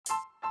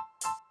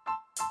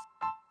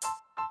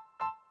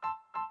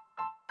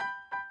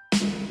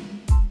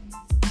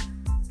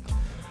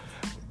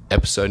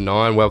Episode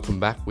 9,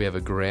 welcome back. We have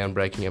a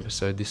groundbreaking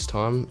episode this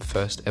time.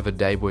 First ever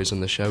day boys on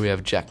the show. We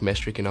have Jack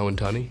Mestric and Owen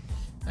Tunny.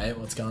 Hey,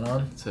 what's going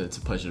on? So it's a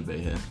pleasure to be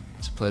here.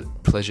 It's a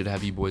pleasure to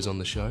have you boys on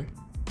the show.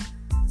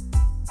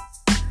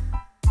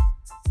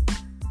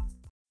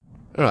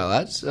 Alright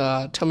lads,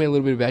 tell me a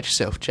little bit about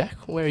yourself. Jack,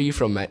 where are you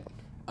from, mate?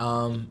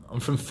 I'm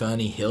from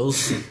Ferny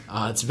Hills.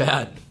 It's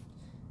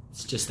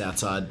just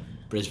outside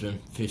Brisbane,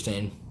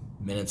 15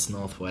 minutes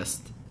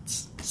northwest.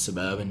 It's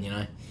suburban, you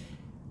know.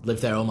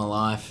 Lived there all my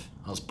life.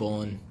 I was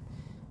born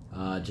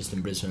just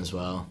in Brisbane as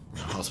well. In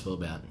a hospital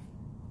about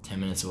 10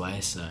 minutes away,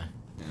 so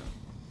yeah.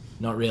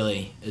 Not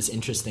really as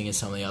interesting as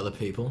some of the other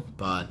people,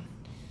 but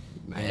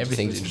Mate,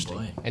 everything's interesting.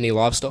 Boy. Any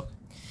livestock?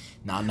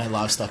 No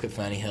livestock at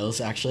Ferny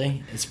Hills,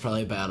 actually. It's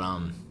probably about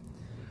a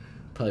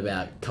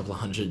couple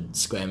of 100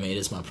 square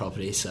metres, my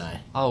property, so...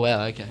 Oh,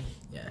 wow, okay.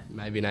 Yeah.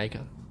 Maybe an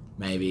acre?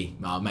 Maybe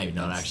not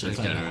actually.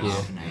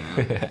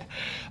 Yeah.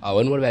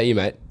 Owen, what about you,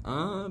 mate?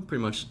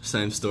 Pretty much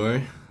same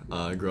story.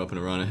 I grew up in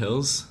Arana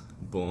Hills,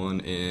 born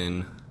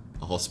in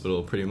a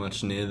hospital pretty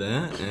much near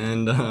there,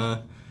 and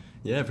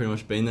pretty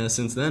much been there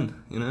since then,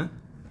 you know?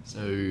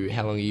 So,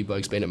 how long have you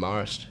blokes been at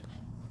Marist?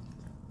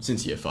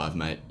 Since year 5,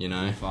 mate, you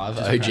know? 5?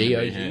 Just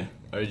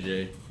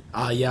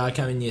OG. Yeah, I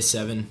came in year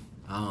 7.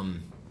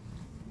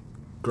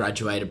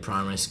 Graduated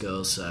primary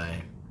school, so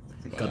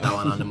got that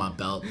one under my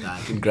belt.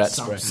 That Congrats,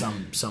 bro.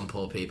 Some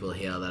poor people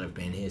here that have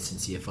been here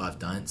since year 5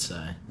 don't,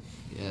 so...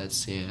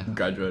 Yeah,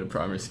 Graduated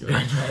primary school.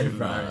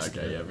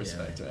 Okay, yeah,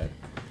 respect, mate.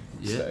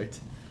 Respect.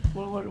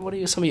 What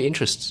are some of your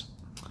interests?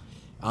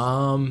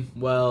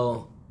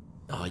 Well,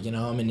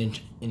 I'm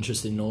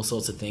interested in all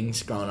sorts of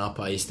things. Growing up,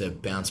 I used to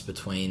bounce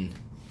between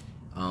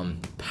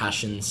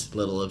passions,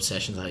 little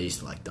obsessions. I used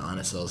to like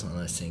dinosaurs and all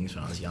those things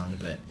when I was young,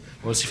 but...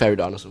 What's your favourite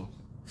dinosaur?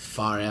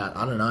 Far out,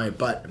 I don't know,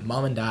 but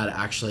mum and dad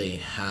actually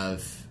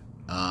have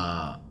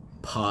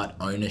part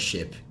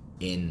ownership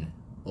in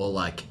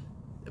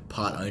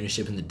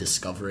the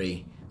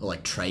discovery or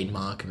like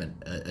trademark of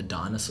a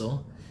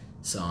dinosaur.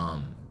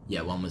 So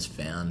one was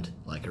found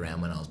like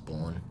around when I was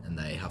born, and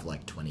they have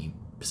like 20%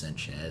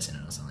 shares in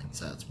it or something.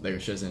 So they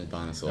got shares in a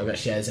dinosaur. They got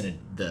shares in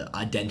the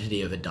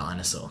identity of a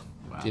dinosaur.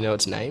 Wow. Do you know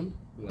its name?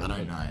 I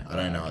don't know. I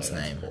don't know its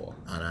name.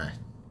 I know.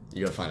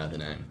 You gotta find out the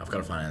name. I've got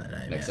to find out the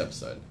name. Next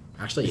episode.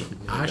 Actually,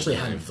 I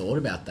hadn't thought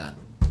about that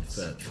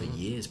for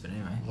years. But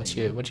anyway, what's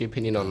your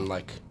opinion on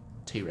like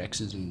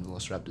T-Rexes and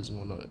Velociraptors and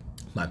whatnot?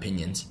 My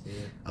opinions. Yeah.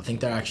 I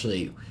think they're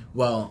actually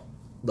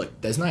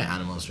look, there's no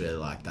animals really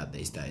like that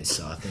these days,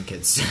 so I think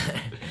it's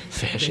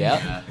fair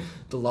shout.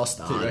 The lost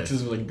art.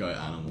 T-Rexes were like goat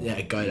animal.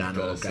 Yeah, goat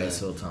animal,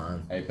 greatest of all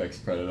time. Apex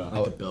predator.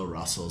 Like the Bill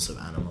Russells of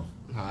animal.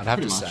 I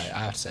have to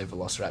say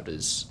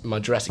Velociraptors. My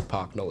Jurassic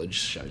Park knowledge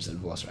shows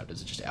that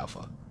Velociraptors are just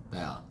alpha. They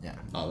are, yeah.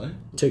 Are they?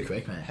 Too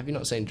quick, man. Have you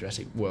not seen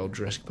Jurassic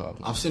Park?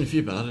 I've seen a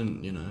few, but I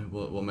didn't,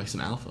 what makes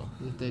them alpha?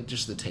 They're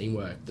just the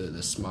teamwork,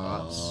 the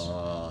smarts.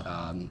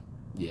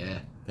 Yeah.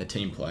 They're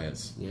team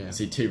players. Yeah.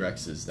 See,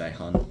 T-Rexes, they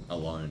hunt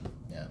alone.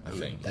 Yeah. I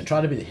think. They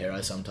try to be the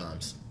hero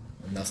sometimes,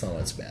 and that's not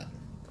what it's about.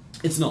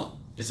 It's not.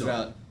 It's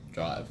about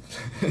drive.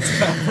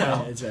 It's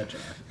about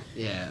drive.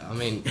 Yeah, I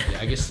mean,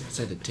 I guess I'd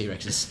say the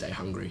T-Rexes stay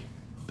hungry,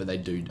 but they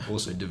do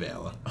also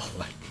devour.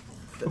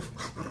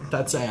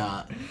 That's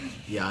a,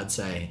 I'd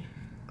say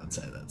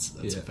that's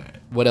fair.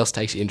 What else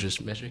takes your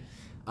interest, Metric?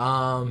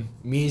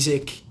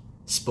 Music,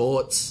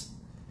 sports.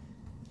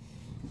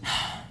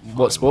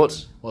 What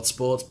sports?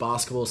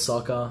 Basketball,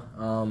 soccer.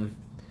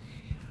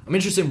 I'm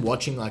interested in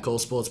watching like all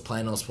sports,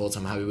 playing all sports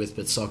I'm happy with,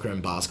 but soccer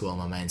and basketball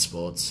are my main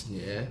sports.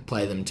 Yeah.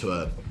 Play them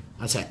to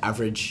I'd say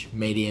average,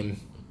 medium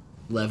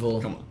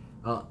level. Come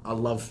on. I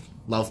love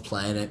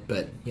playing it,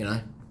 but,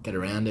 get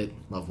around it,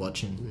 love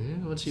watching.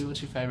 Yeah, what's your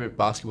favourite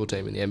basketball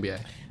team in the NBA?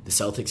 The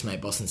Celtics,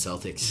 mate, Boston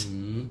Celtics.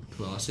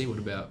 Classy. What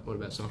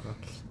about soccer?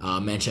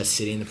 Manchester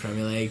City in the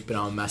Premier League, but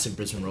I'm a massive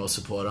Brisbane Roar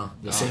supporter.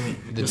 You'll see me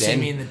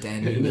in the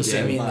den. You'll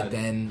see me in the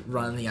den,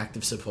 running the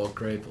active support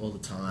group all the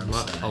time.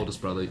 My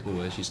oldest brother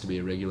always used to be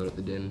a regular at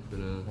the den. But,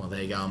 well,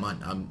 there you go.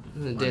 I'm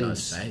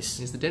nice face.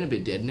 Is the den a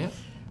bit dead now?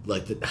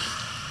 Like the...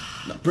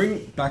 No,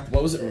 bring back...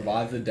 What was it?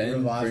 Revive the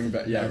den? Bring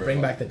back the den.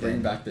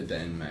 Bring back the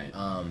den, mate.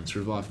 It's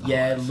revived the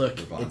hive. Look,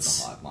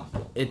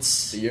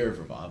 it's the year of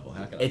revival.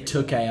 How can it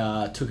took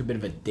a bit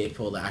of a dip,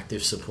 all the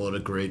active supporter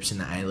groups in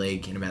the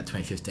A-League in about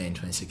 2015,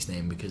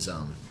 2016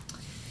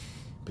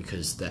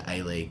 because the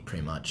A-League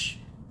pretty much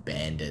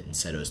banned it and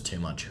said it was too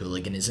much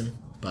hooliganism.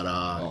 But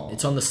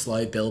it's on the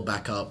slow build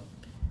back up.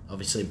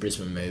 Obviously,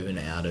 Brisbane moving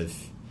out of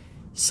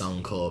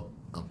Suncorp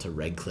up to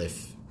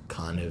Redcliffe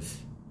kind of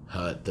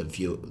hurt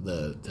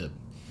the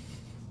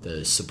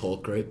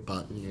support group,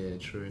 but yeah,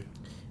 true,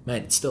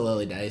 mate. It's still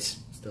early days.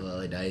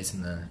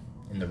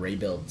 In the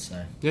rebuild.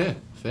 So yeah,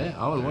 fair.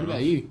 Owen, what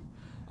about you?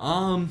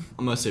 I'm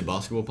mostly a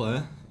basketball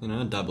player.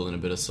 Dabble in a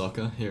bit of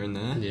soccer here and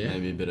there. Yeah.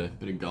 Maybe a bit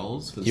of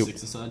goals for the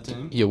six-a-side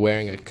team. You're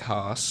wearing a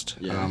cast.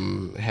 Yeah.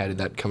 How did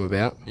that come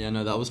about? Yeah,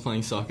 no, that was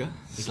playing soccer.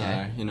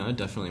 Okay. So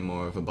definitely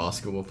more of a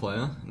basketball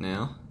player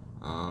now.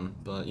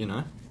 But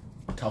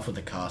tough with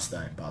the cast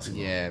though,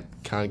 basketball. Yeah,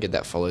 can't get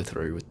that follow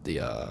through with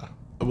the.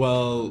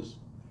 Well,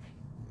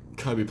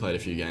 Kobe played a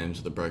few games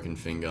with a broken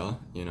finger.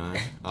 You know,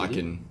 I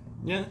can.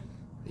 Yeah,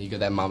 You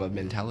got that mama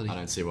mentality. I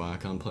don't see why I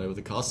can't play with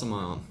a cast on my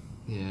arm.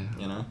 Yeah.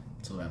 You know.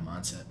 It's all about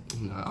mindset.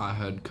 I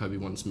heard Kobe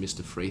once missed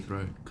a free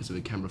throw because of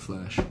a camera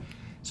flash,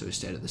 so he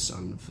stayed at the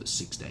sun for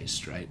 6 days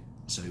straight,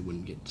 so he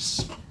wouldn't get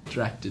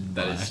distracted.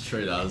 That is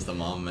true. That was the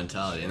mom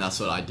mentality, and that's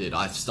what I did.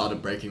 I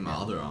started breaking my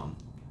other arm.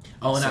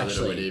 Owen so actually,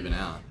 that it would even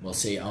out. Well,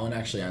 see, Owen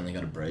actually only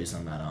got a bruise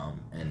on that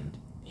arm, and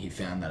he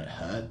found that it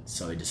hurt,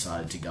 so he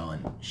decided to go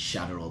and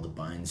shatter all the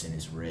bones in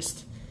his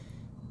wrist.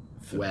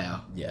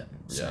 Wow. Yeah.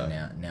 So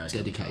now he's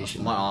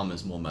Dedication. My arm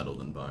is more metal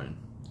than bone.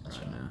 That's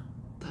right right. now.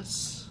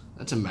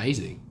 That's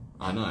amazing.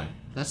 I know.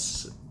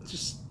 That's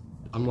just...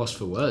 I'm lost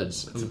for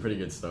words. It's a pretty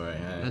good story.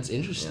 Hey? That's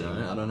interesting. You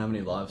know, I don't have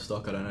any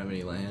livestock. I don't have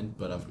any land,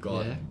 but I've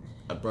got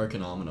a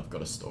broken arm and I've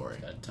got a story.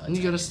 And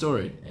you got a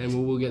story,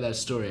 and we'll get that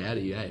story out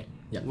of you, eh?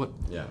 Yeah. What?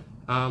 Yeah.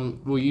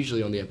 Well,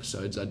 usually on the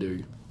episodes I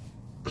do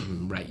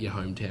rate your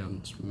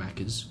hometowns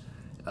Maccas.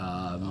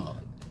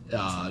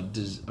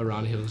 Does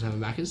Arana Hills have a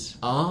Maccas?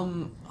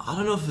 I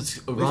don't know if it's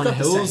got Arana the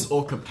Hills same.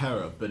 or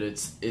Capera, but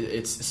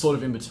it's sort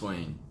of in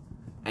between.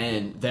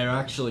 And they're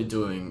actually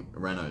doing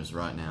renos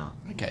right now.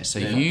 Okay, so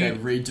They're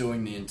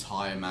redoing the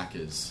entire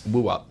Maccas.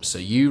 Woo up. So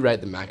you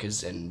rate the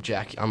Maccas, and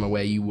Jack, I'm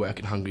aware you work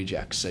at Hungry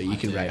Jack's, so you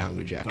can do. rate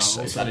Hungry But Jack's.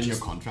 So is that in your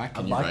contract?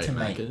 Can I'd you like rate to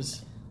make-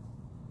 Maccas?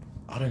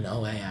 I don't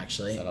know,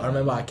 actually. Is that I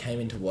remember I came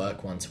into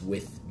work once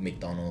with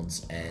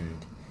McDonald's,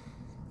 and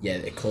yeah,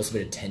 it caused a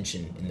bit of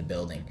tension in the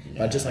building.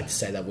 But I'd just like to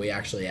say that we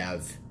actually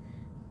have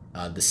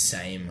the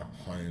same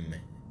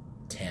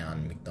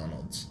hometown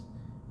McDonald's,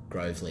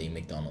 Grovely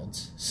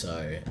McDonald's,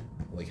 so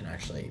we can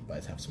actually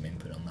both have some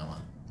input on that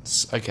one.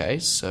 Okay,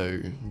 so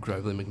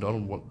Grovely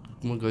McDonald,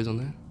 what goes on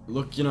there?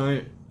 Look, you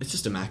know, it's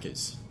just a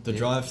Macca's. The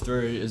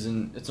drive-through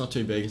isn't. It's not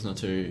too big. It's not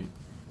too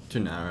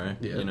narrow.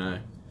 Yeah. You know,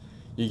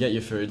 you get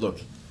your food.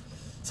 Look,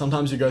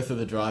 sometimes you go through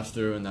the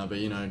drive-through and they'll be,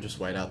 you know, just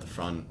wait out the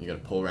front. You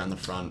got to pull around the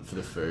front for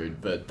the food,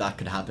 but that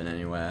could happen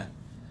anywhere.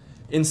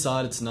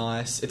 Inside, it's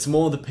nice. It's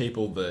more the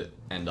people that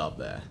end up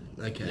there.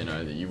 Okay. You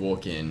know, that you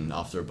walk in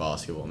after a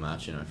basketball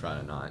match, you know,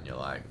 Friday night, and you're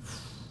like,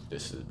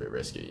 this is a bit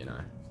risky, you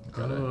know.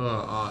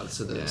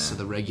 So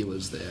the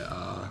regulars there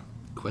are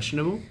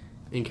questionable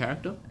in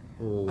character?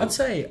 Or... I'd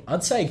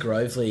say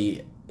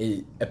Grovely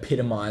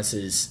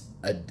epitomizes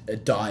a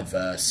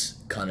diverse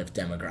kind of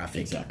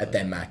demographic at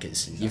their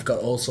Maccas. Exactly. You've got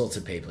all sorts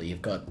of people.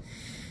 You've got,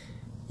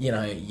 you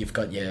know, your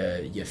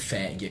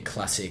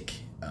classic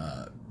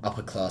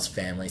upper class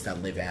families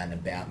that live out and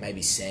about.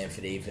 Maybe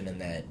Sanford even,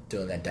 and they're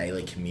doing their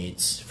daily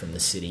commutes from the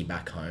city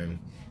back home.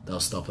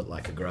 They'll stop at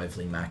like a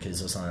Grovely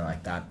Maccas or something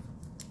like that.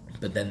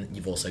 But then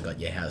you've also got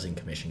your housing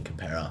commission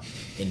comparer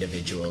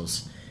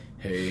individuals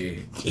who,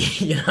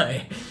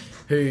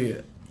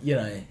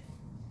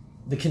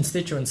 the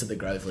constituents of the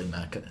Grovely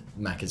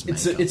Maccas.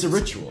 It's a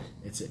ritual.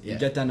 Yeah. You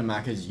get down to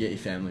Macca's, you get your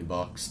family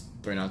box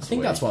 3 nights I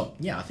think a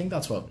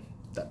week.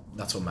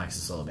 that's what Max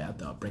is all about,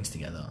 though. It brings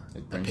together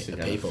It brings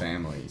together people.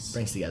 families.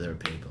 Brings together a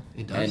people.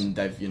 It does. And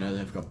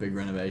they've got big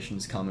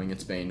renovations coming.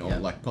 It's been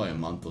like probably a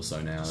month or so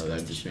now that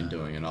they've just been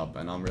doing it up,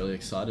 and I'm really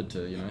excited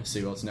to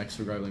see what's next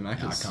for Grovely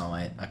Maccas.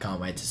 I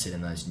can't wait to sit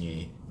in those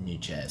new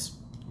chairs.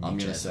 I'm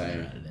gonna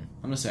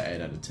say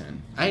 8 out of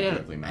 10. 8 out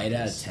of- Grovely 8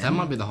 out of Maccas. 10. That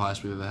might be the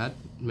highest we've ever had.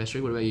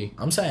 Mestric, what about you?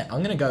 I'm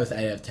gonna go with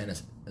 8 out of 10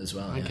 as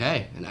well. Yeah.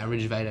 Okay, an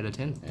average of 8 out of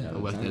 10. 8 out I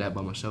of worked 10. that out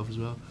by myself as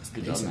well.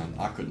 Good job, man.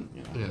 I couldn't.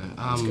 Yeah.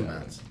 That's good,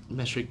 man.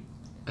 Mestric,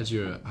 as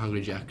your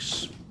Hungry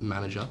Jack's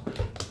manager,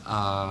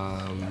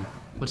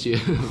 what's your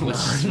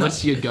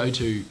what's your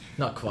go-to?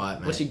 Not quite,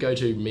 man. What's your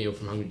go-to meal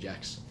from Hungry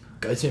Jack's?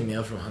 Go-to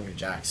meal from Hungry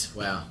Jack's?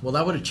 Wow. Well,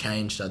 that would have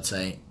changed, I'd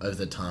say, over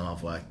the time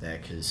I've worked there,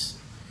 because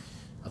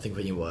I think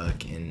when you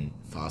work in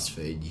fast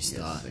food, you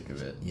start... sick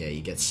of it. Yeah,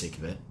 you get sick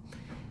of it.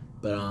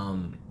 But,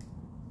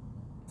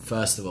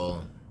 first of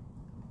all,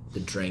 the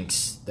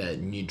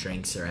new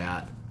drinks are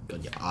out.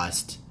 Got your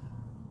iced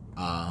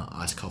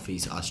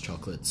coffees, iced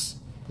chocolates,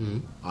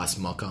 iced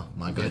mocha,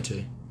 my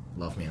go-to.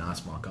 Love me an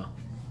iced mocha.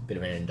 Bit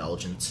of an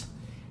indulgence.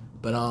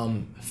 But,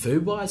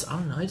 food-wise, I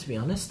don't know, to be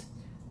honest.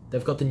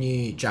 They've got the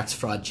new Jack's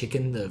Fried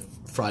Chicken, the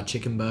fried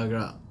chicken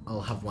burger.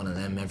 I'll have one of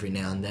them every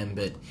now and then,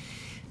 but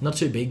not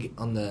too big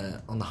on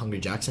the Hungry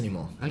Jack's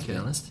anymore, to be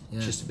honest.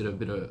 Yeah. Just a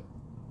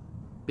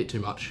bit too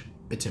much.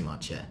 Bit too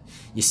much, yeah.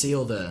 You see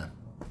all the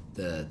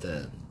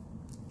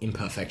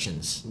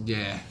imperfections.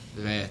 Yeah,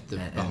 the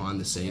behind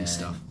the scenes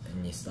stuff.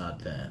 And you start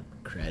to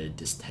create a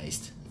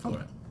distaste for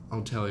it.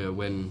 I'll tell you,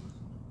 when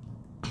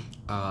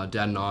Dad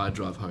and I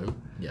drive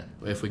home, Yeah.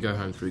 if we go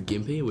home through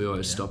Gympie, we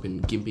always stop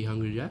in Gympie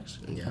Hungry Jack's.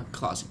 Yeah.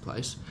 Classic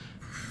place.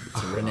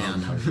 It's a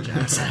renowned Hungry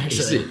Jack's,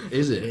 actually.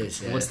 Is it? It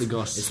is, yeah. What's the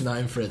goss? It's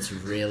known for its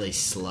really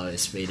slow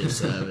speed of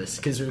service,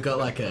 because we've got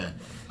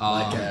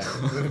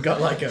we've got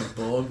like a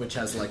board which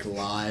has like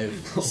live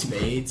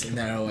speeds, and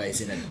they're always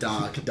in a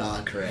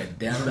dark red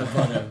down the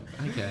bottom.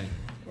 Okay.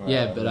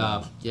 Yeah,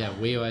 but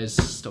we always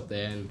stop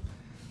there, and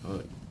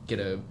get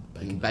a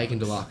bacon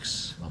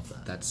deluxe. Love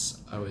that.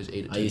 I always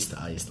eat it. I used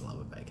to love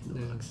a bacon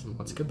deluxe.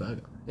 It's a good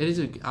burger. It is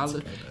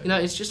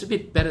it's just a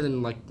bit better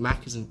than like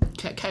Macca's and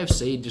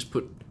KFC. Just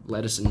put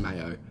lettuce and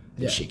mayo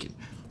and chicken,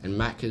 and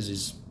Macca's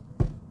is,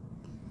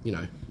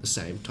 the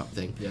same type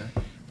thing. Yeah,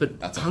 but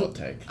that's a hot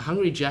take.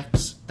 Hungry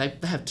Jack's, they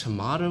have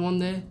tomato on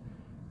there.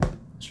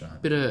 That's right.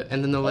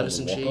 And then the lettuce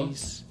the and Whopper?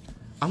 cheese.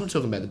 I'm not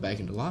talking about the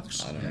bacon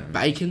deluxe. I don't know.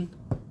 Bacon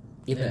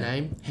in the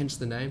name, hence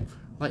the name.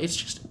 Like it's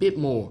just a bit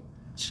more.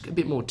 It's just a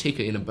bit more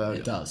ticker in a burger.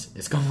 It does.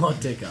 It's got more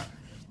ticker.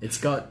 It's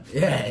got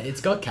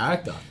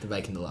character. The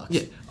bacon deluxe.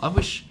 Yeah, I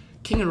wish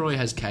King of Roy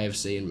has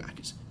KFC and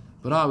Macca's,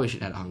 but I wish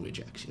it had Hungry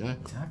Jack's.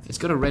 Exactly. It's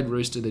got a red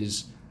rooster that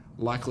is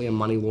likely a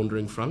money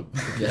laundering front.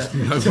 Yeah.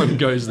 No one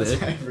goes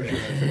there.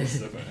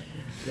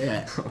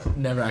 Yeah,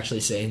 never actually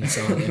seen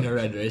someone in a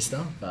red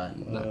rooster, but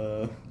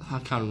I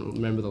can't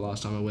remember the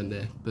last time I went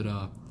there, but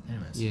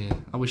anyways. yeah,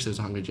 I wish there was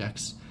a Hungry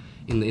Jack's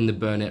in the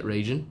Burnett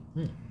region.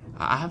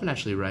 I haven't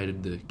actually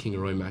rated the King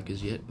of Roy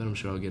Macca's yet, but I'm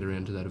sure I'll get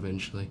around to that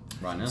eventually.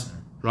 Right now.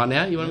 Right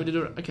now, you want me to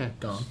do it? Okay,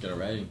 Go on. Get a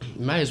rating.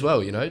 may as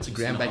well. It's a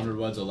ground bacon. 100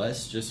 words or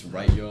less. Just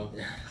rate your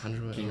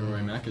 100. King of Roy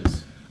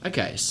Macca's.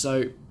 Okay,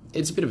 so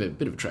it's a bit of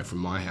a trek from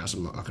my house.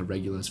 I'm not like a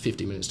regular. It's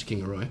 50 minutes to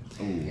King of Roy.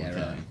 Ooh, Yeah,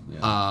 okay. right.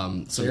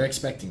 Yeah. So you're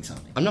expecting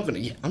something. I'm not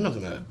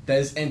gonna.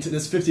 There's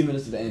 50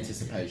 minutes of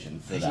anticipation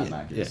for that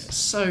Macca's. Yeah.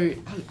 So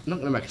I'm not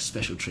gonna make a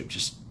special trip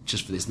just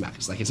for this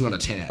Macca's. Like it's not a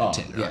 10 out of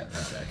 10, right? Yeah.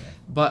 Okay.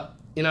 But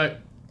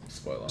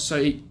Spoiler. so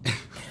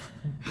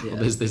well,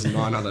 there's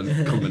 9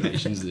 other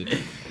combinations there.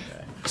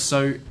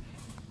 So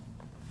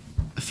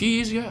a few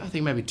years ago, I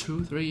think maybe 2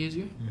 or 3 years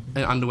ago,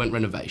 it underwent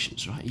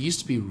renovations. Right, it used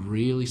to be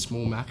really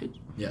small Macca's,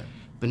 Yeah.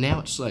 but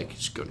now it's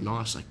got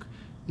nice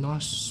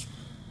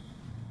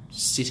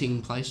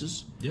sitting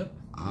places. Yep.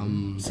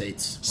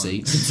 Seats.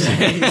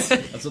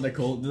 That's what they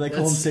call. Do they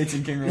call them seats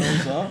in King Roy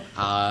as well?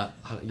 Yeah.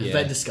 Have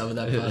they discovered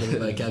that part of the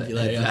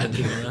vocabulary? I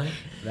think, right?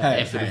 That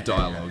effort of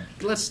dialogue.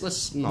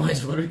 Let's not. What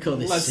do we call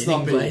this? Let's Sitting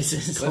not be.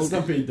 places. Let's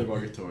not be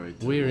derogatory.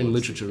 We're in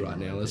literature right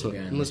now. Let's not.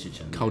 We're in Let's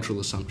literature. cultural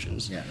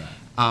assumptions. Yeah,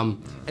 right.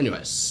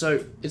 Anyway,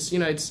 so it's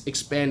it's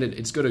expanded.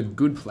 It's got a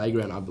good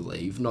playground, I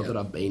believe. Not that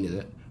I've been in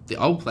it. The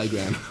old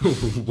playground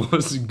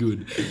was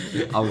good.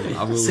 I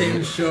will.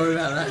 Seem sure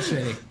about that,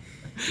 Schmit.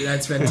 You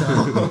don't spend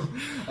time.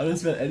 I don't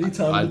spend any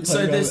time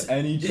with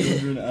any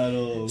children at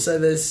all. So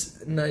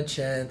there's no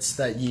chance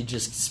that you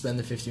just spend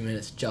the 50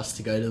 minutes just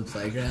to go to the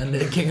playground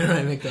at King of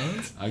Roy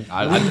McDonald's?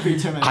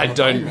 I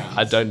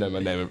don't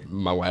know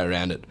my way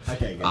around it.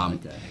 Okay, good.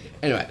 Okay.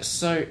 Anyway,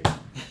 so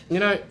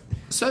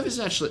service is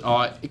actually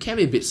it can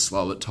be a bit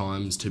slow at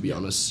times, to be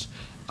honest.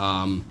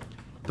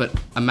 But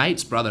a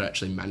mate's brother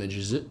actually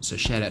manages it, so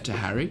shout out to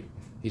Harry.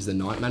 He's the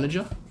night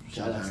manager.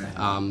 Shout out to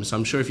Harry. So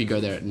I'm sure if you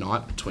go there at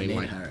night between We need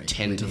like Harry.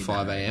 10 We to need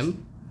 5 Harry.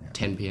 a.m,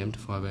 10 p.m. to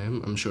 5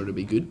 a.m, I'm sure it'll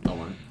be good. I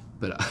won't.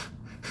 But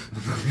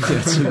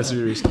that's a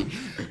bit risky.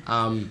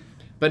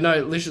 But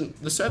no, listen,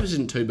 the service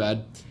isn't too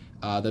bad.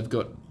 They've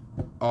got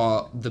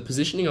the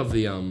positioning of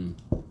the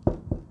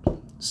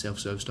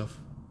self-serve stuff.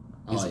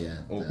 Oh, yeah.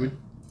 Awkward.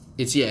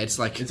 It's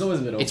like It's always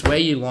a bit awkward. it's where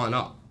you line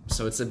up.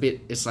 So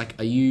it's like,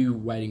 are you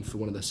waiting for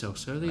one of the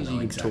self-serve things? I Are know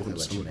you exactly talking to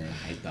what you someone? mean.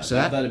 I hate that. So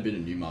that that- had been a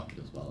new market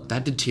as well.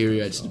 That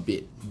deteriorates a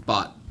bit,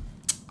 but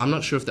I'm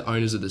not sure if the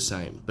owners are the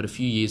same. But a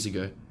few years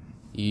ago,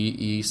 you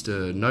used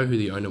to know who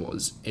the owner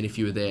was, and if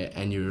you were there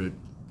and you're a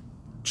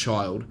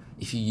child,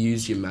 if you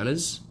used your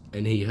manners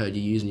and he heard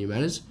you using your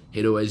manners,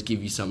 he'd always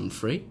give you something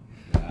free.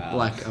 Wow.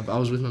 Like I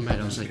was with my mate,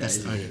 I was like, "That's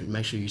the owner.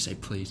 Make sure you say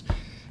please."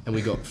 And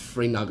we got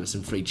free nuggets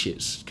and free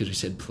chips because we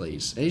said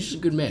please. And he's just a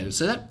good man.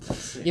 So that,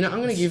 I'm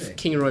going to give sick.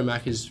 King of Roy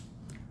Macca's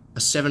a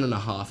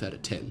 7.5 out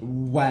of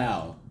 10.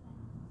 Wow.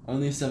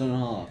 Only a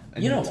 7.5.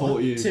 And You know he taught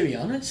what? you. To be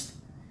honest,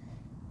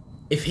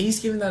 if he's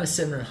given that a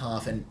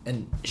 7.5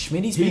 and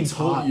Schmitty's He been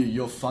taught you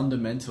your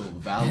fundamental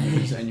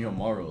values and your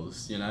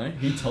morals. You know,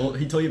 he taught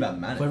you about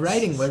manners.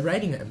 We're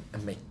rating a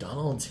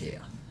McDonald's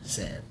here,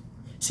 Sam.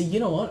 See,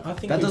 you know what? I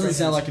think That we doesn't bring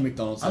sound this- like a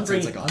McDonald's. I'm That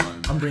sounds bringing, like a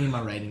home. I'm bringing my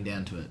rating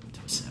down to a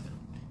 7.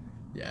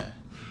 Yeah,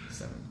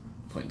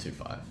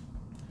 7.25.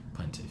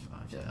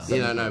 0.25.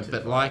 Yeah, no,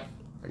 but like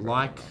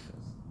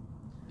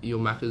your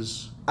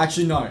Macca's.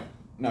 Actually, no.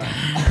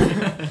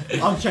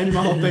 I'm changing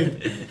my whole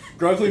thing.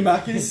 Grovely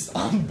Macca's.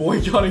 I'm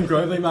boycotting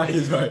Grovely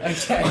Macca's, bro.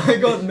 Okay. I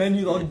got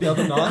menu log the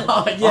other night.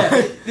 Oh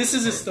yeah, this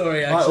is a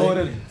story.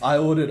 Actually, I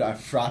ordered a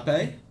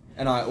frappe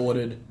and I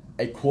ordered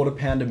a quarter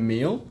pounder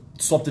meal.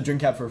 Swapped a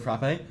drink out for a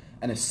frappe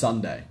and a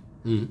sundae.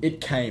 It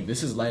came.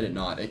 This is late at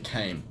night. It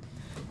came.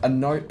 A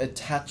note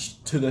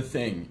attached to the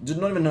thing.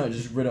 Not even a note.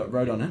 Just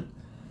wrote on it.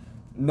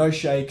 No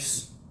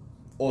shakes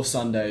or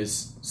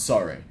sundaes.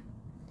 Sorry.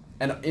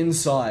 And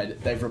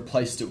inside, they've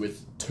replaced it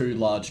with 2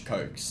 large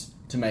Cokes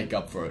to make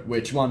up for it.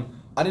 Which one,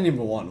 I didn't even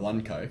want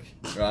 1 Coke,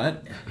 right?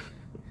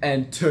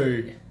 And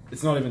 2,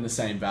 it's not even the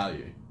same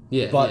value.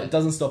 Yeah, But yeah. it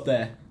doesn't stop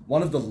there.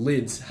 One of the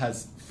lids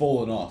has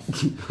fallen off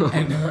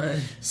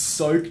and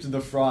soaked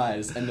the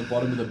fries and the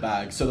bottom of the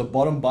bag. So the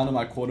bottom bun of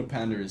my quarter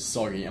pounder is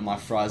soggy and my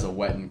fries are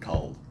wet and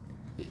cold.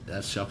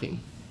 That's shocking.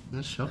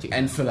 That's shocking.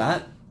 And for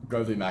that,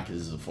 Grovely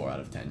Macca's is a 4 out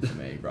of 10 for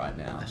me right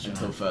now,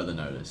 until further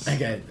notice.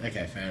 Okay,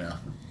 fair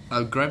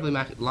enough. Grovely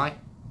Mac, like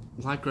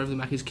Grovely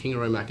Macca's,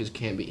 Kingaroy Macca's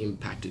can be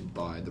impacted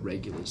by the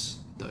regulars,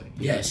 though.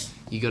 Yes.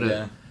 You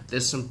gotta...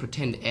 There's some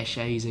pretend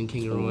Eshays in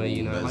Kingaroy,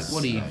 you know, like,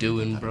 what are you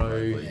doing, bro?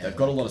 They've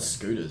got a lot of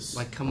scooters.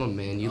 Like, come on,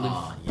 man, you live...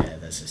 Oh, yeah,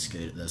 there's a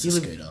scooter.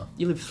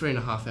 You live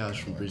 3.5 hours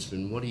from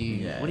Brisbane. What are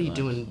you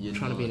doing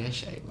trying to be an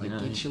Eshay? Like,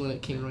 you're chilling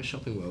at Kingaroy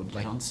Shopping World.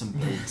 Like, Get on some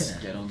boots,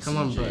 get on come some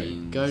on, bro.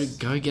 jeans.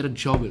 Go get a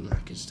job at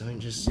Macca's. Don't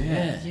just...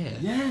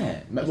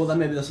 Yeah. Well, then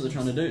maybe that's what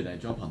they're trying to do. They're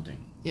job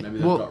hunting. Yeah. Maybe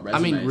they've got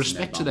resumes in their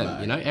respect to them.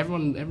 bum You know,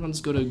 everyone's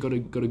got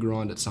to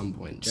grind at some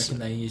point. Do you reckon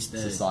they use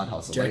their... It's a side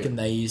hustle. Do you reckon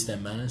they use their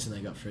manners and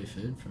they got free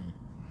food from...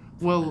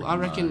 Well, I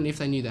reckon if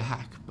they knew the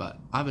hack, but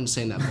I haven't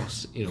seen that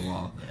boss in a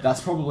while.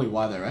 That's probably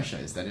why they're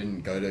Eshays. They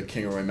didn't go to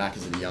Kingaroy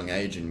Macca's at a young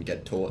age and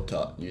get taught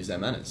to use their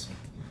manners.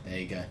 There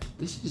you go.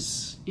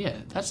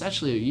 That's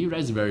actually, you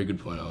raised a very good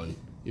point, Owen.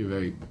 You're a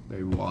very,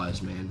 very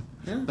wise man.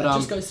 Yeah, but that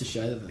just goes to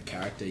show that the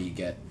character you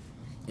get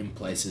in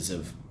places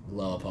of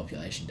lower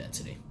population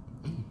density.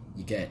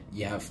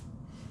 You have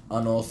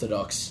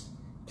unorthodox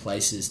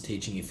places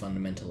teaching you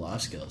fundamental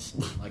life skills.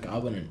 Like, I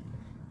wouldn't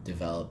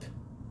develop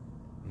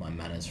my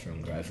manners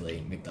from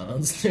Grovely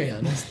McDonald's, to be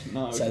honest.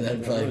 No, so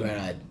that's probably where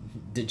I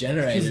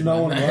degenerated. Because no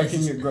my one manners.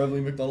 working at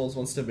Grovely McDonald's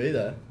wants to be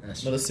there.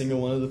 That's Not a single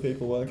one of the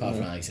people working Apart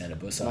there. from Alexander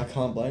And I Busser.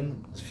 can't blame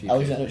them. There's a few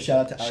Alexander, shout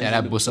out to Shout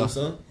Alexander out Busser.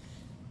 Busser.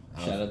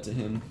 Shout out to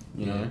him,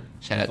 you know.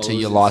 Shout out to Follow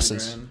your his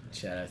license. Instagram.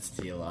 Shout out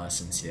to your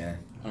license, yeah.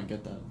 I don't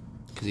get that.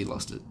 Because he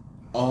lost it.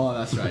 Oh,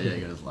 that's right. Yeah, he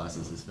got his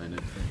license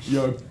suspended.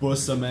 Yo,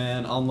 Busser,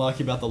 man.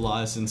 Unlucky about the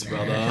license,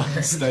 brother.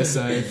 Stay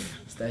safe.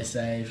 Stay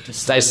safe.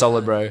 Just Stay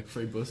solid, bro.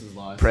 Free Busser's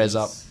license. Prez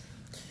up.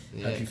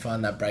 Hope you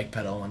find that brake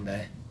pedal one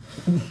day.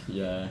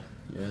 Yeah,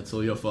 it's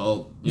all your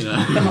fault, you know.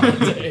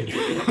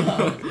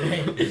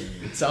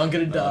 So I'm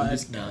gonna die.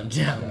 just- No, I'm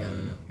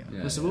joking.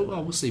 Yeah. So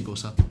we'll see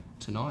Busser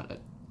tonight at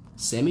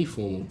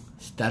semi-formal.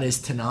 That is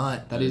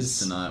tonight. That is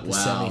tonight. The Wow.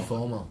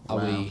 semi-formal. Are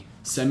we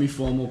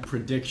Semi-formal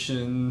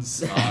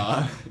predictions,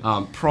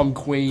 prom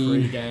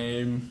queen?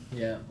 pre-game.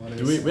 Yeah.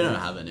 Do we don't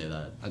have any of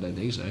that I don't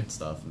think so.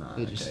 stuff. Nah,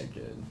 They okay, just-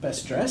 good.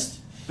 Best dressed?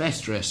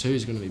 Best dress.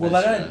 Who's going to be Well,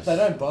 best they don't. dressed? They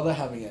don't bother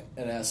having it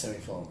in our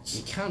semi-formals.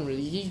 You can't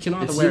really. You can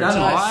either It's wear a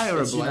unanimous. tie or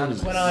a It's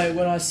unanimous. blazer.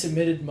 When I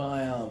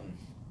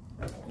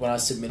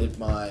submitted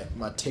my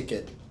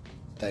ticket,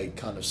 they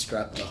kind of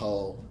scrapped the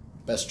whole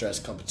best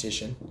dressed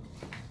competition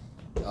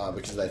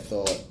because they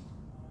thought,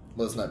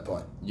 well, there's no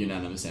point.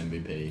 Unanimous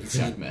MVP,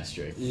 Jack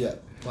Mestric. Yeah.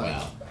 Like,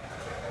 Wow.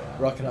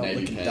 rocking up,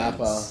 Navy looking pants,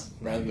 dapper,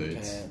 red navy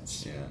boots.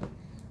 pants. Yeah.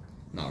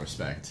 No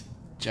respect.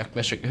 Jack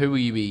Mestric. Who will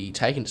you be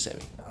taking to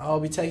semi? I'll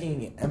be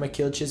taking Emma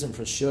Kilchisholm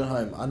from Stuart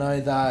Home. I know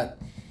that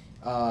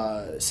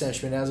Sam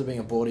Schmit being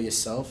a boarder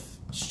yourself,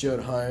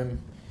 Stuart Home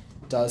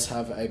does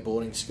have a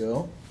boarding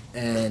school,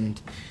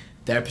 and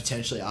they're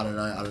potentially I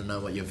don't know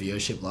what your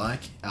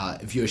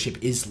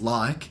viewership is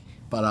like,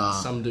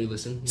 but Some do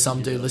listen.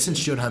 some do listen.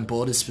 Stuart Home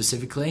boarders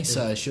specifically.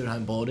 So Stuart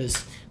Home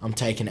boarders, I'm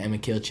taking Emma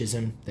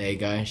Kilchisholm. There you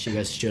go. She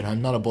goes to Stuart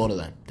Home. Not a boarder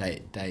though.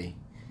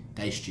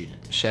 Day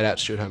student. Shout out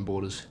Stuart Home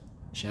Borders.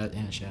 Shout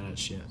out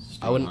Stuart.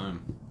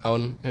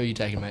 Owen, who are you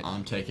taking, mate?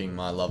 I'm taking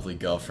my lovely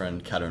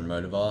girlfriend, Chattin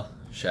Motivar.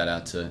 Shout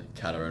out to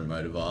Chattin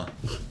Motivar.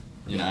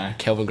 You know.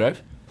 Kelvin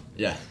Grove.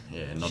 Yeah,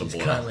 not She's a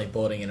boarder. currently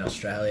boarding in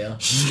Australia.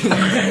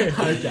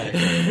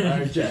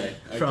 Okay.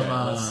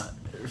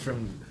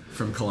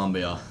 From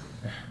Colombia.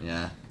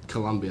 Yeah,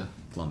 Colombia.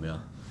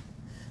 Colombia.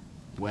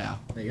 Wow.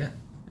 There you go.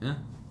 Yeah.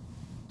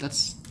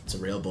 That's It's a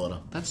real border.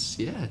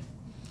 yeah.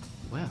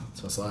 Wow.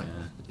 That's what it's like.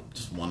 Yeah.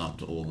 Just one up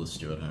to all the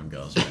Stuart Home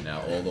girls right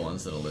now, all the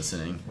ones that are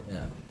listening.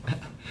 Yeah.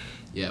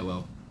 Yeah.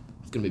 Well,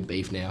 it's gonna be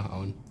beef now,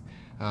 Owen.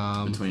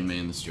 Between me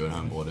and the Stuart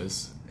Home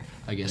boarders.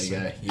 I guess.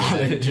 There So. you go.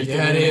 You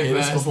heard it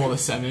this first. before the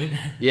semi.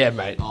 Yeah,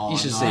 mate. Oh, you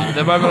should no. see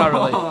the moment I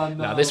release. Oh,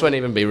 no. no. This won't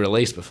even be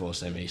released before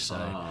semi. So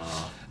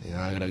Oh, you know,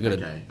 I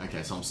gotta.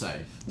 okay, so I'm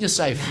safe. You're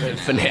safe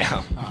for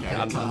now. Okay,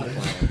 I don't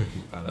know.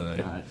 I don't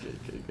know. Alright,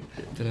 good.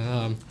 But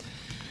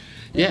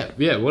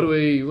yeah. What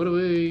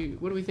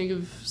do we think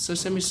of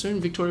semi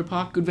soon? Victoria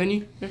Park, good venue.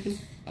 You reckon?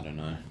 I don't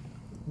know.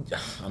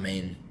 I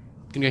mean,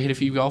 Gonna go hit a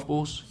few golf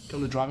balls.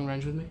 Come to the driving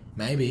range with me.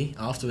 maybe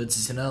afterwards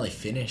it's an early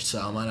finish,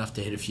 so I might have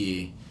to hit a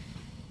few.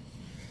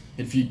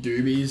 Hit a few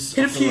doobies.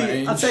 Hit a off the few.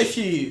 range. I'd say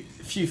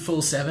a few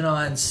full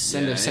 7-irons.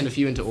 Send Yeah. a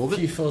few into A orbit.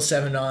 few full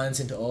 7-irons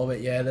into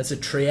orbit. Yeah, there's a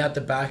tree out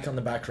the back on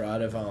the back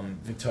right of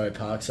Victoria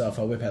Park. So if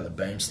I whip out the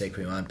boomstick,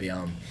 we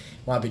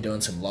might be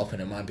doing some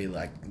lopping. It might be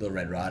like Little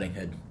Red Riding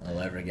Hood all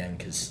over again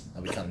because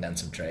I'll be cutting down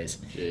some trees.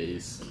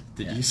 Jeez.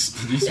 Did Yeah. you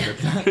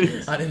script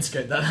that? I didn't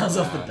script that. I was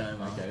off the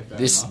dome. Okay, fair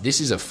This enough. this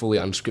is a fully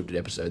unscripted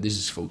episode. This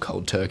is full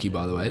cold turkey,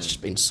 by the way. It's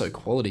just been so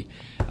quality.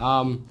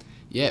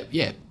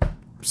 Yeah.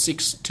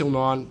 6 till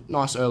 9,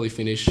 nice early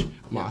finish.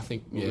 I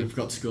think Well, yeah. we've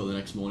got school the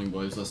next morning,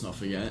 boys. Let's not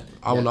forget.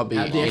 I will not be.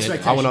 The I will not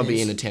expectation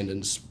be is- in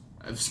attendance.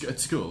 At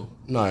school.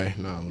 No, I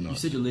will You not.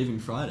 said you're leaving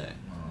Friday.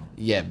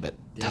 Yeah, but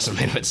doesn't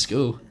mean I'm at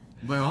school.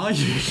 Where are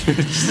you?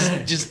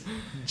 just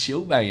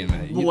chill banging,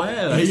 mate.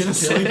 Where are you gonna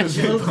sleep in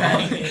Chill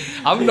bed? banging.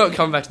 I'm not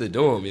coming back to the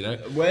dorm, you know.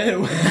 Where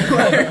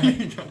are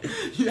you going?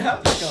 You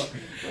have to go.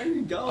 Where are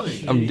you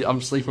going?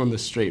 I'm sleeping on the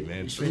street,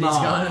 man. Schmitty's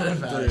Nah, going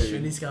to the dude.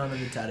 Schmitty's going to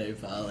the tattoo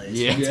parlor.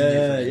 Yeah.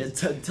 Yeah.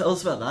 Tell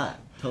us about that.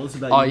 Tell us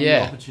about Oh, your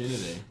yeah.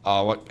 opportunity.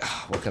 Oh, what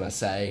can I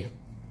say?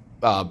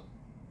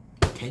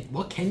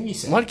 What can you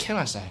say? What can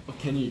I say? What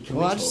can we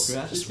Well, I talk just-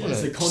 about just this? wanna-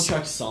 It's the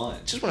contract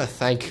signed. Just want to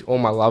thank all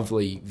my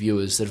lovely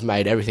viewers that have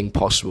made everything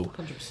possible.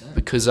 100%.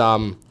 Because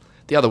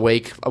the other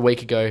week, about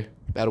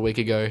a week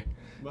ago,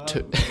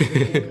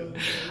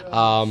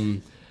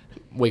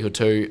 week or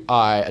two,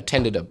 I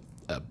attended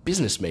a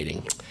business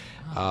meeting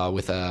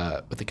with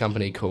a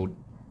company called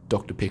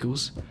Dr.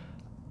 Pickles.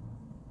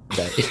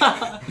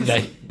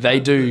 They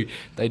do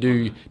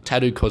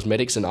tattoo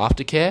cosmetics and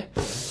aftercare,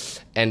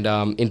 and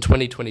in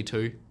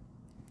 2022,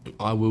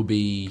 I will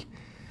be,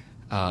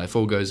 if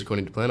all goes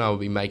according to plan, I will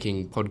be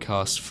making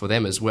podcasts for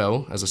them as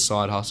well as a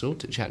side hustle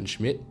to Chattin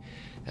Schmit,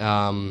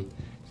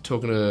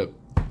 talking to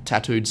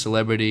tattooed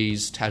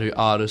celebrities, tattoo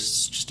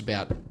artists, just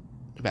about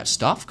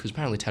stuff, because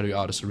apparently tattoo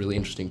artists are really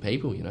interesting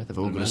people. You know, they've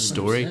all got a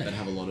story. They'd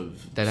have a lot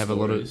of. They'd have a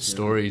lot of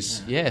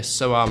stories. Yeah.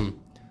 So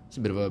it's a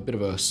bit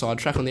of a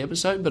sidetrack on the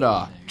episode,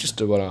 but just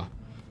to want to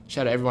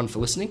shout out everyone for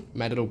listening,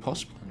 made it all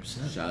possible.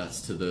 Shout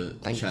outs to the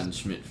Chattin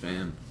Schmit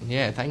fam.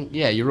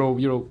 Yeah, you're all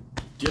Do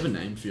you have a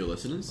name for your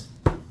listeners?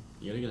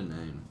 You gotta get a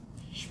name.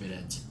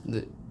 Schmitheads.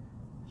 the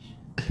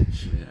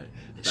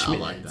I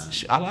like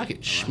that. I like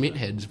it, Schmit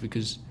heads,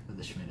 because For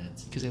the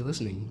Schmitheads. they're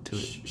listening to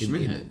it.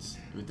 Schmit heads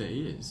with their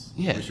ears.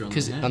 Yeah, Which are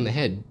because on on the the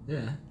head. head.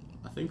 Yeah.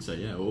 I think so.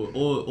 Yeah,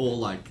 or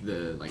like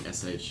the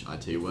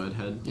SHIT word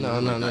head. you No,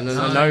 know, no, like no,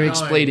 that. no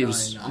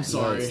expletives. No, I'm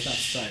sorry. That's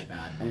so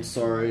bad. I'm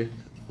sorry.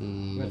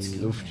 Let's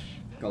go. Oof.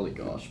 Golly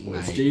gosh,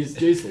 boys. Mate.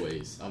 Jeez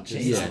Louise. I've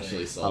just Jeez.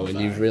 actually Oh, solved and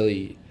that. you've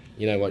really,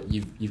 you know what,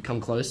 you've come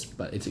close,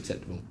 but it's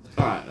acceptable.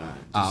 Alright.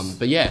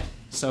 But yeah,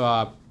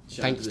 so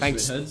thanks to the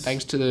Schmit heads.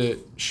 thanks to the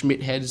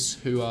Schmit heads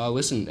who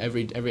listen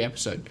every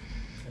episode.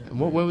 And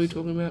what were we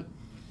talking about?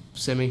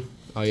 Semi.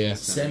 Oh yeah.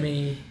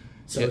 Semi.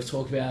 So Yep. we've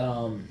talked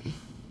about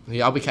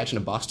Yeah, I'll be catching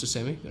a bus to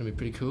Semi. Gonna be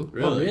pretty cool.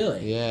 Really? Oh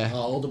really? Yeah.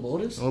 All the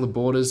borders. All the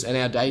borders and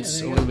our dates Yeah,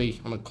 there all you gonna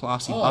be on a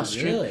classy bus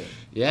trip. really?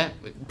 Yeah.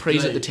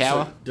 Pre's at the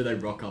tower. So, do they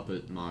rock up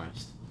at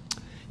Marist?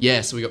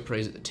 Yeah, so we got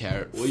pre's at the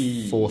tower at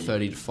Oi.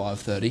 4:30 to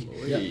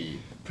 5:30. Yep.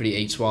 Pretty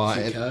eats why.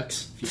 Few and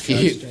Kirks.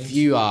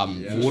 few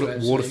Water-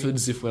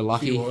 Waterfords if we're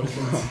lucky.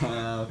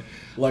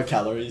 Low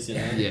calories, you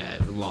know. Yeah,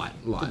 light.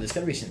 There's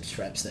gonna be some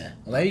straps there.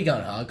 Or maybe you're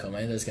going hardcore,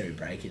 maybe there's gonna be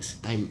breakers.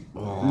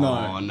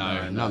 No, not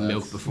that's-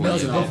 milk before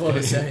Milk you before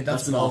the semi.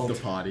 That's an bold.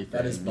 after party thing.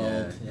 That is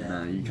bold, yeah.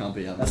 No, you can't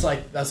be having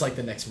That's like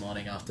the next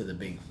morning after the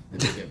big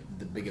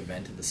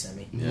event of the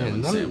semi. Yeah,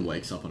 when none- Sam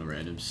wakes up on a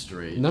random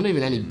street. Not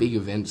even any big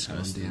events going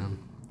Hosting. down.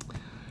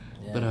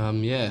 Yeah. But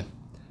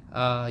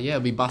I'll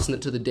be busting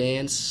it to the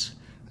dance.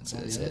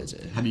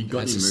 Have you got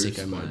that's any a moves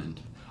sicko mode. planned?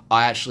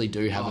 I actually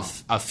do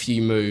have a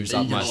few moves Are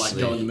up you my gonna like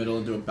sleeve. go in the middle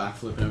and do a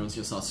backflip and everyone's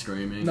gonna start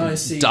screaming? No,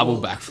 see, Double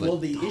well, backflip. Well,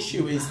 the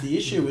issue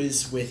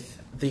is with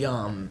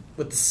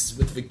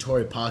with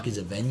Victoria Park as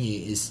a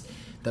venue is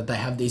that they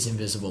have these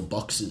invisible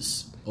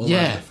boxes all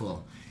Yeah. over the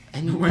floor.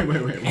 And Wait. What?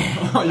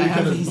 Oh, They you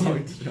have got these- a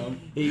box, John.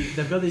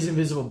 They've got these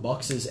invisible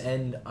boxes,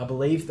 and I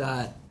believe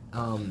that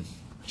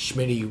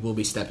Schmitty will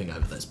be stepping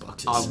over those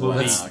boxes. Well,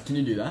 Wow, can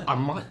you do that? I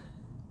might.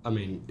 I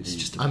mean, it's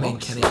just a I mean,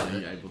 box. can Are you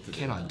he? able to do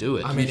Can I that? do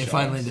it? I mean, if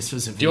only this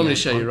was a. Do you want me to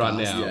video show you right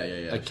podcast. now?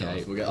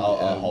 Yeah. Okay.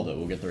 I'll hold it.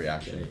 We'll get the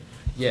reaction.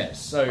 Yeah.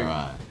 So.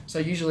 Alright. So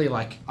usually,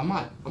 like, I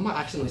might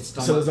accidentally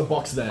stub. So there's a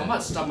box there. I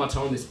might stub my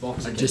toe in this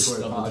box. and Just-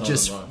 Victoria Park.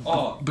 just-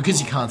 Oh, Because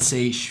you can't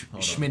see,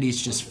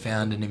 Schmitty's just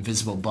found an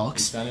invisible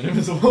box. Found an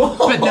invisible.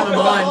 But never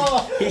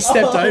mind, he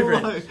stepped over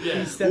it. yeah.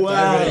 He stepped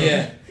Wow. over it.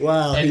 Yeah.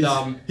 Wow.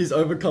 And, he's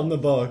overcome the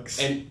box.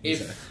 And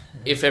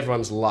if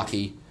everyone's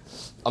lucky,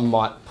 I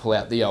might pull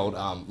out the old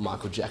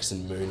Michael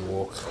Jackson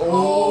moonwalk.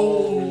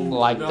 Oh.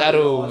 Like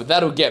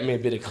that'll get me a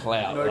bit of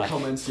clout. No like,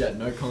 comments yet.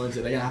 No comments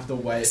yet. They're gonna have to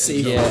wait. See,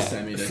 until yeah. the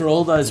semi to For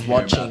all those hear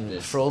about watching,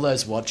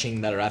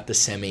 this. that are at the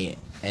semi,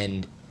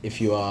 and if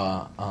you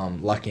are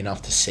lucky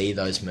enough to see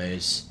those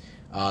moves,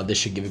 this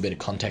should give a bit of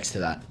context to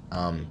that.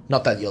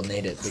 Not that you'll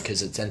need it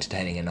because it's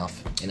entertaining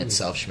enough in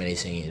itself, Schmitty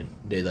seeing you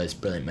do those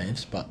brilliant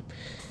moves. But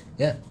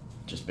yeah,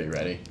 Just be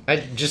ready. I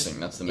I just think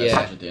that's the message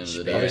at the end of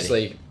the day.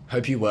 obviously.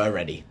 hope you were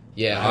ready.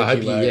 Yeah, I I hope hope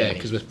you you. were Yeah, ready.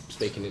 because we're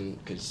speaking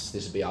because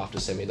this will be after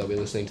semi. They'll be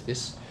listening to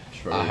this.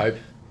 True. I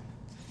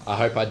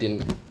hope I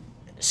didn't. I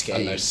Scare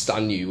don't know, you.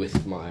 stun you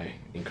with my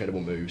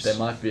incredible moves. There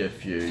might be a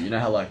few. You know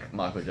how like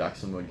Michael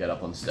Jackson would get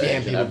up on stage Yeah,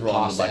 and people everyone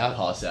would pass like out.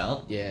 pass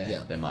out? Yeah.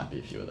 Yeah. There might be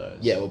a few of those.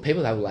 Yeah, well,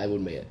 people have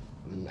labelled me.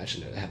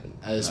 Actually, no, they haven't.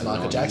 As No,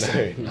 Michael no, Jackson.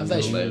 no. Have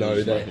they? No,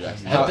 No, they- Michael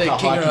Jackson. At the How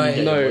King high can you Roy- get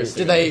your No. voice to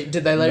Did go?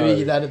 they label No.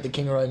 you that at the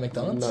King Roy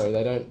McDonald's? No,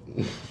 they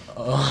don't.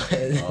 Oh.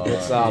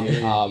 It's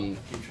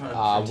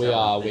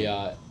we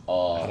are.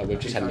 Oh, We've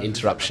just had an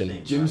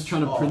interruption. Jim's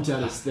trying to print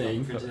out his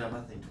thing. Printed out my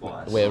thing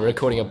twice. We're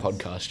recording a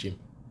podcast, Jim.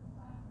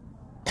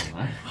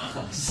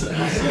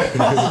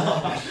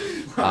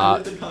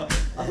 I thought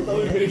that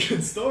would have been a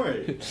good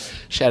story.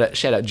 Shout out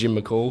Jim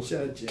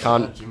McCall.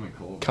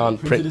 Can't Printed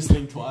print. this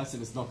thing twice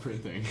and it's not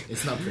printing.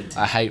 It's not printing.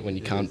 I hate when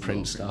you can't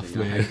print stuff,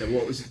 man.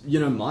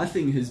 My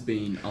thing has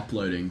been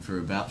uploading for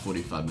about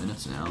 45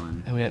 minutes now,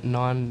 and And we're at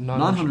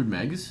 900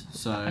 megs.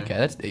 So Okay,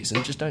 that's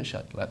decent. Just don't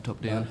shut your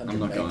laptop down. I'm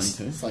not going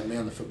to. It's like me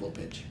on the football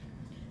pitch.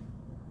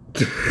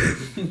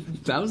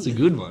 That was a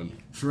good one.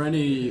 For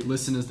any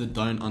listeners that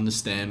don't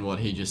understand what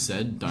he just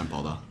said, don't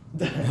bother.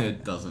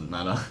 It doesn't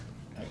matter.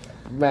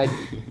 Mate,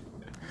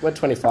 we're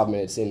 25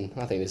 minutes in.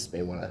 I think this has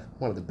been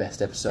one of the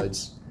best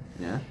episodes.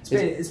 Yeah,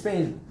 It's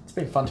been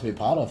fun to be a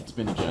part of. it's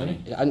been a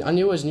journey.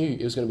 I always knew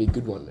it was going to be a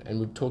good one, and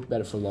we've talked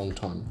about it for a long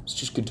time. It's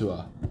just good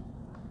to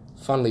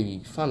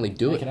finally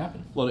do Make it. it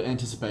happen. A lot of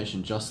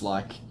anticipation, just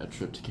like a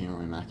trip to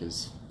Kingaroy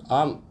Macca's.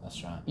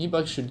 That's right. You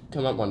bugs should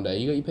come up one day.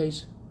 You got your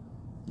piece?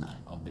 No,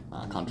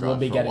 I can't drive We'll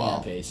be for a getting while.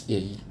 our piece.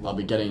 Yeah. I'll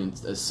be getting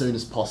it as soon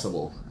as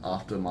possible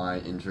after my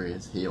injury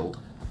is healed.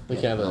 We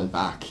can have I'm a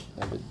back.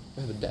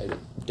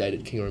 date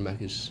at King of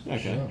Macca's.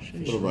 Okay,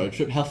 little road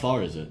trip. How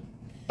far is it?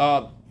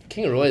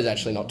 King of Roy is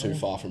actually not too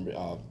far from,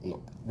 not,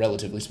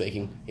 relatively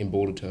speaking, in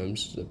border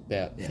terms. It's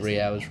about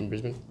 3 hours from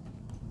Brisbane.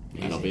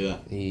 And I'll be there.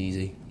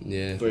 Easy,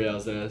 yeah. 3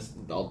 hours there.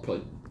 I'll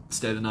probably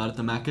stay the night at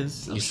the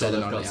Macca's. You stay the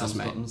night at ours,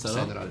 mate. Stay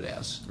the night at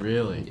ours.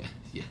 Really?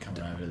 Yeah.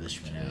 Coming over to the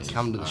Schmit house.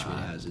 Come to the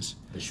Schmit houses.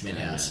 The Schmit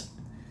house.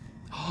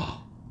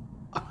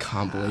 I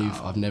can't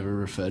believe I've never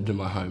referred to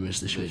my home as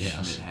the The Schmit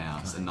house. Schmit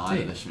house. The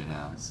night at the Schmit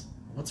house.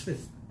 What's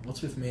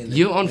with me and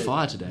You're on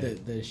fire today.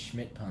 The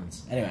Schmit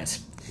puns.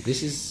 Anyways.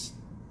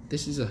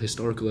 This is a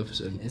historical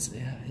episode.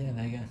 Yeah,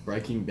 there you go.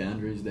 Breaking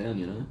boundaries down,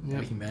 you know? Yeah.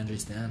 Breaking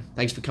boundaries down.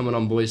 Thanks for coming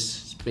on,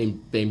 boys. It's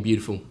been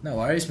beautiful. No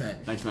worries, mate.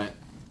 Thanks, mate.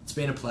 It's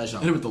been a pleasure.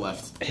 Hit it with the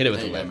left. Hit it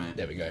with There the you go, left. mate.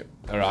 There we go.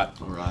 All right.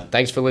 Alright.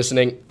 Thanks for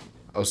listening.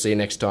 I'll see you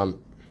next time.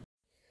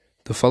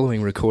 The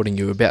following recording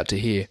you're about to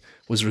hear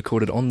was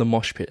recorded on the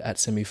mosh pit at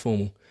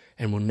semi-formal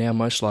and will now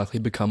most likely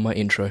become my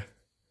intro.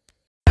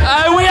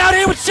 Hey, we out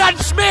here with Chattin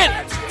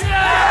Schmit!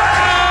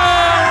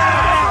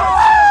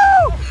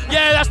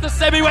 Yeah, that's the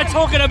semi we're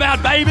talking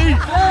about, baby!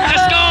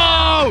 Let's go!